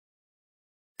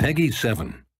Peggy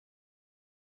 7.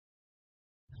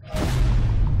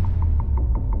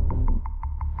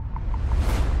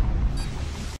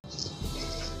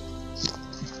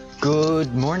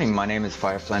 Good morning, my name is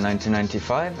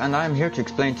Firefly1995 and I'm here to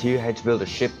explain to you how to build a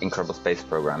ship in Kerbal Space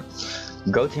Program.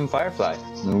 Go Team Firefly!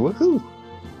 Woohoo!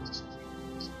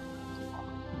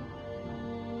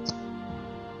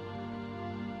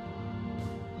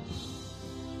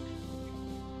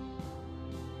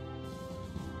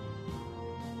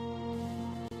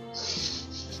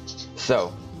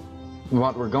 So,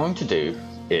 what we're going to do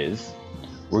is,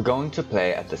 we're going to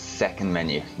play at the second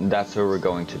menu. That's where we're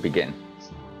going to begin.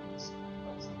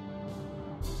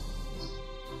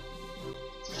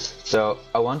 So,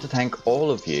 I want to thank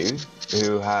all of you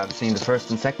who have seen the first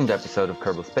and second episode of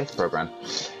Kerbal Space Program.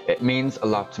 It means a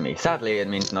lot to me. Sadly, it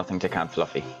means nothing to Camp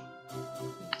Fluffy.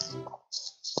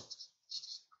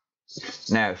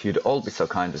 Now, if you'd all be so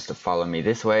kind as to follow me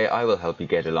this way, I will help you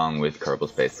get along with Kerbal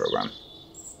Space Program.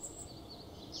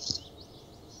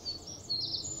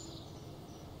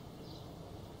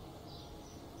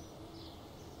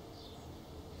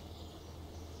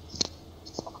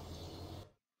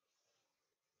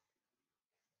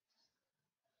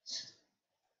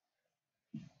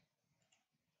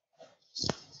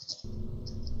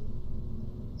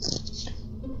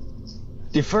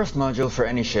 The first module for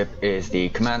any ship is the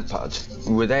command pod.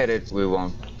 Without it, we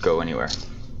won't go anywhere.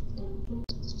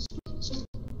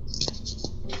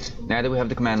 Now that we have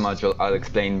the command module, I'll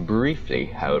explain briefly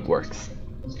how it works.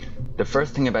 The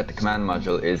first thing about the command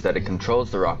module is that it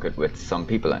controls the rocket with some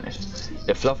people in it.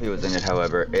 If Fluffy was in it,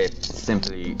 however,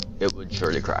 it would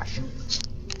surely crash.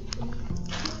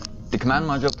 The command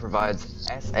module provides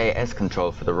SAS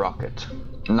control for the rocket,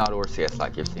 not RCS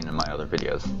like you've seen in my other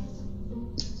videos.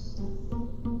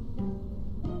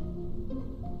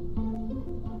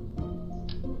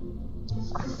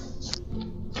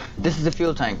 This is a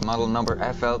fuel tank, model number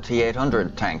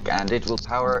FLT800 tank, and it will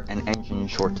power an engine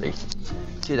shortly.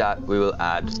 To that we will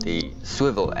add the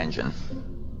swivel engine.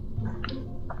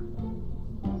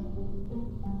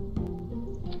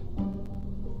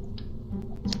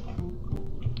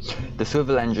 The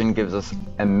swivel engine gives us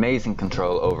amazing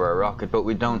control over our rocket, but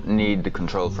we don't need the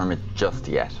control from it just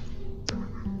yet.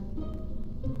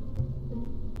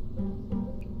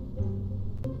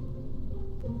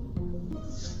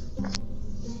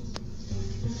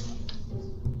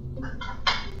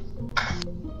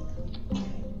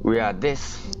 We add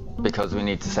this because we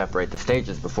need to separate the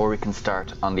stages before we can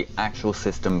start on the actual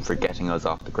system for getting us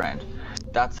off the ground.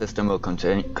 That system will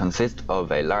consist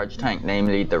of a large tank,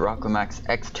 namely the Rockomax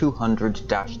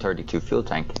X200-32 fuel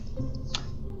tank.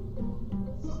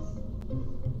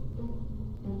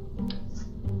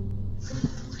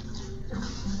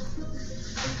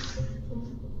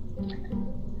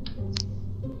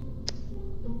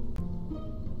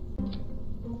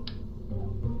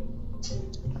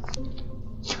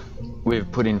 We've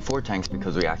put in 4 tanks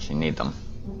because we actually need them.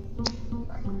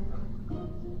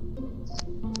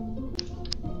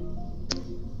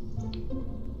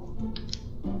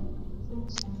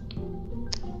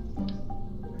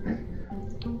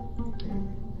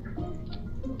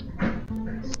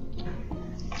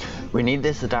 We need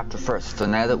this adapter first, so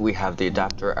now that we have the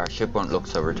adapter, our ship won't look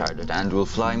so retarded and will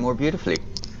fly more beautifully.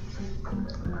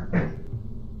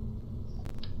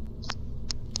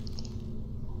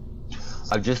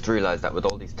 I've just realized that with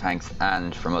all these tanks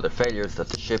and from other failures that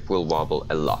the ship will wobble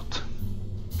a lot.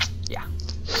 Yeah.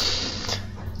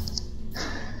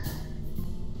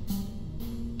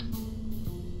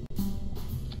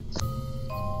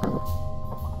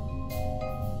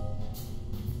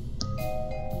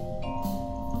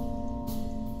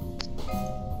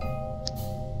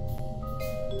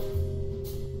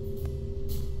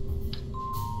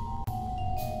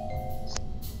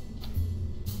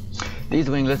 These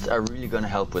winglets are really going to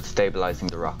help with stabilizing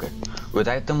the rocket.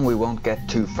 Without them we won't get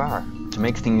too far. To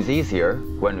make things easier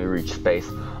when we reach space,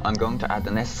 I'm going to add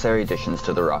the necessary additions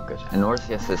to the rocket, an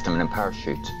RCS system and a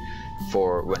parachute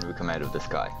for when we come out of the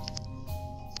sky.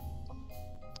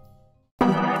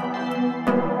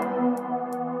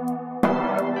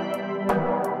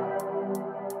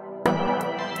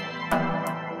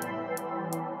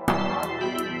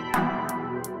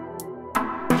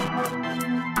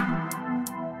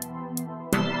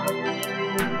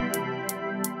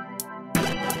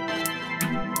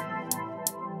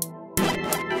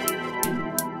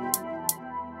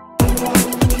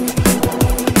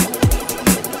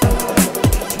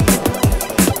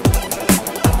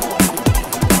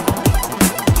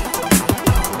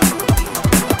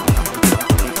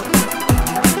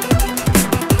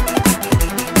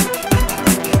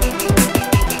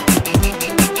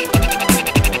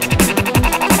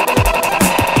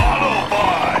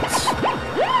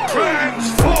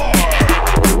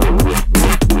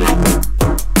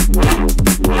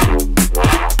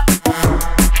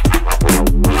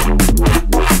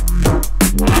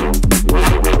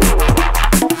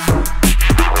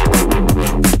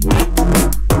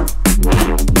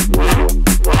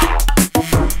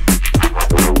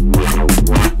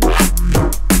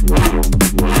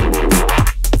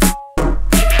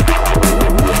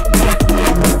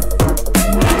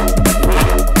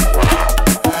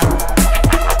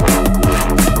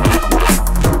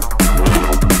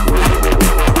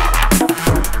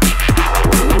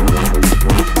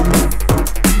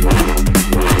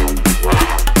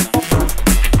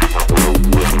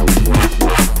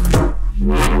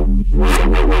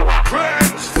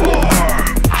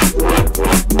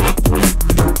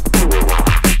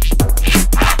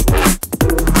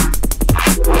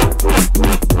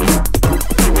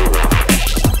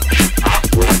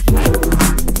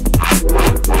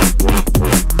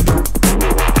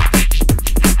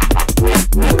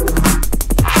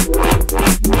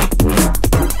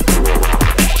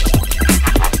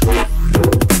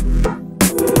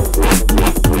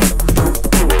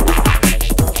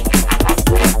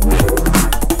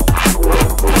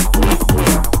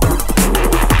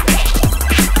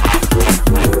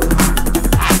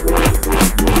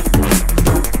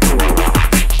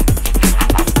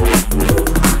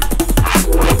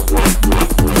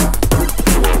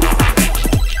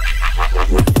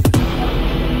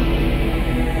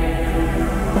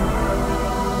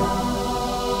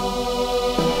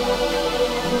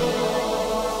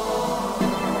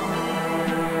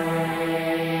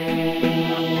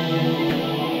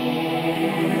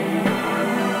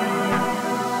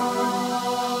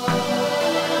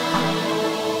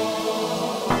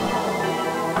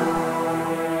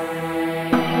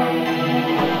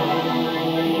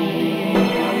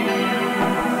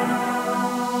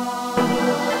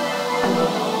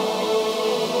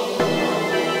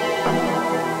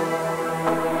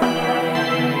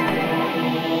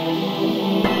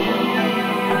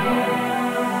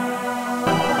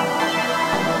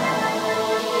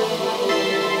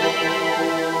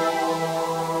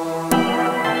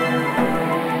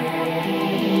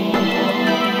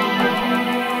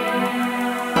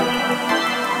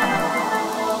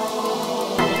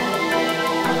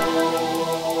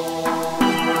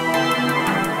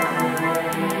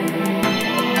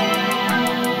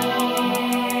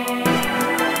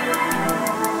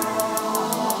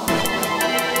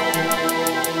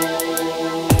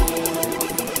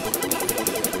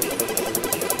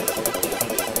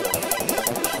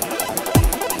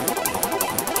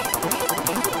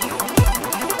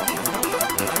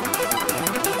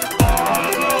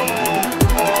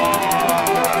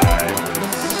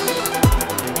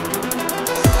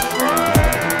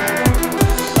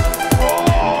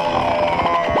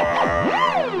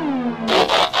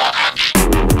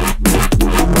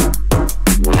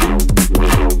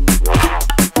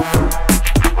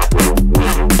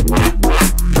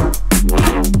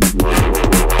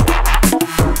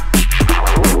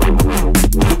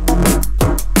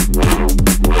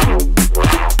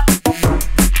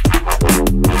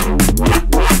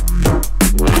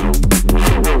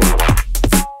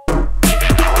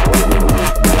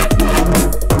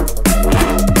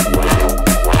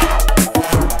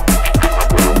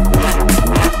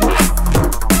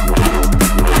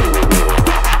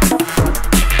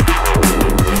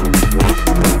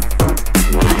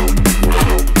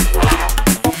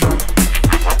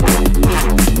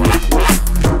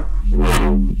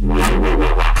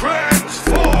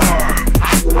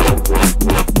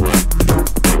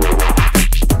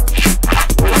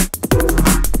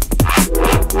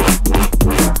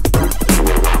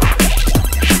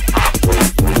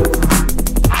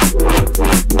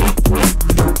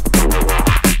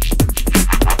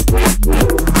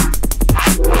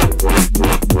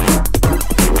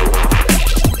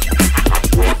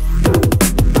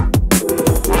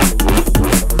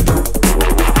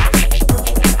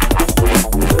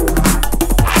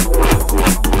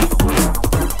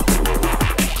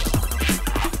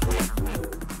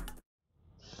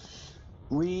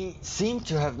 We seem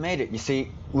to have made it. You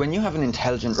see, when you have an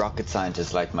intelligent rocket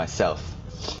scientist like myself,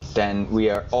 then we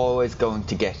are always going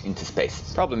to get into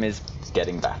space. Problem is,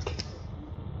 getting back.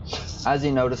 As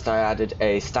you noticed, I added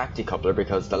a stack decoupler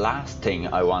because the last thing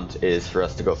I want is for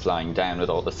us to go flying down with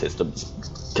all the systems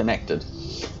connected.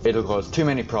 It'll cause too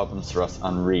many problems for us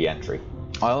on re-entry.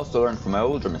 I also learned from my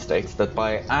older mistakes that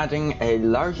by adding a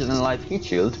larger-than-life heat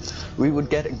shield, we would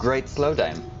get a great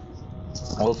slowdown.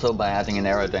 Also, by adding an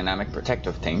aerodynamic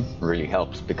protective thing really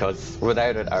helps, because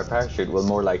without it our parachute will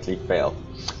more likely fail.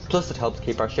 Plus it helps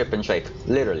keep our ship in shape,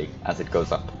 literally, as it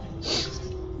goes up.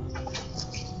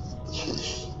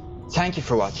 Thank you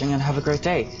for watching and have a great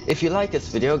day. If you like this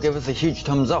video, give us a huge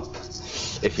thumbs up.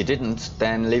 If you didn't,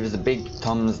 then leave us a big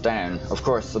thumbs down. Of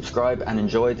course, subscribe and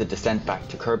enjoy the descent back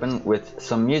to Kerbin with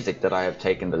some music that I have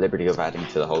taken the liberty of adding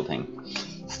to the whole thing.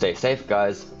 Stay safe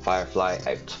guys, Firefly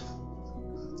out.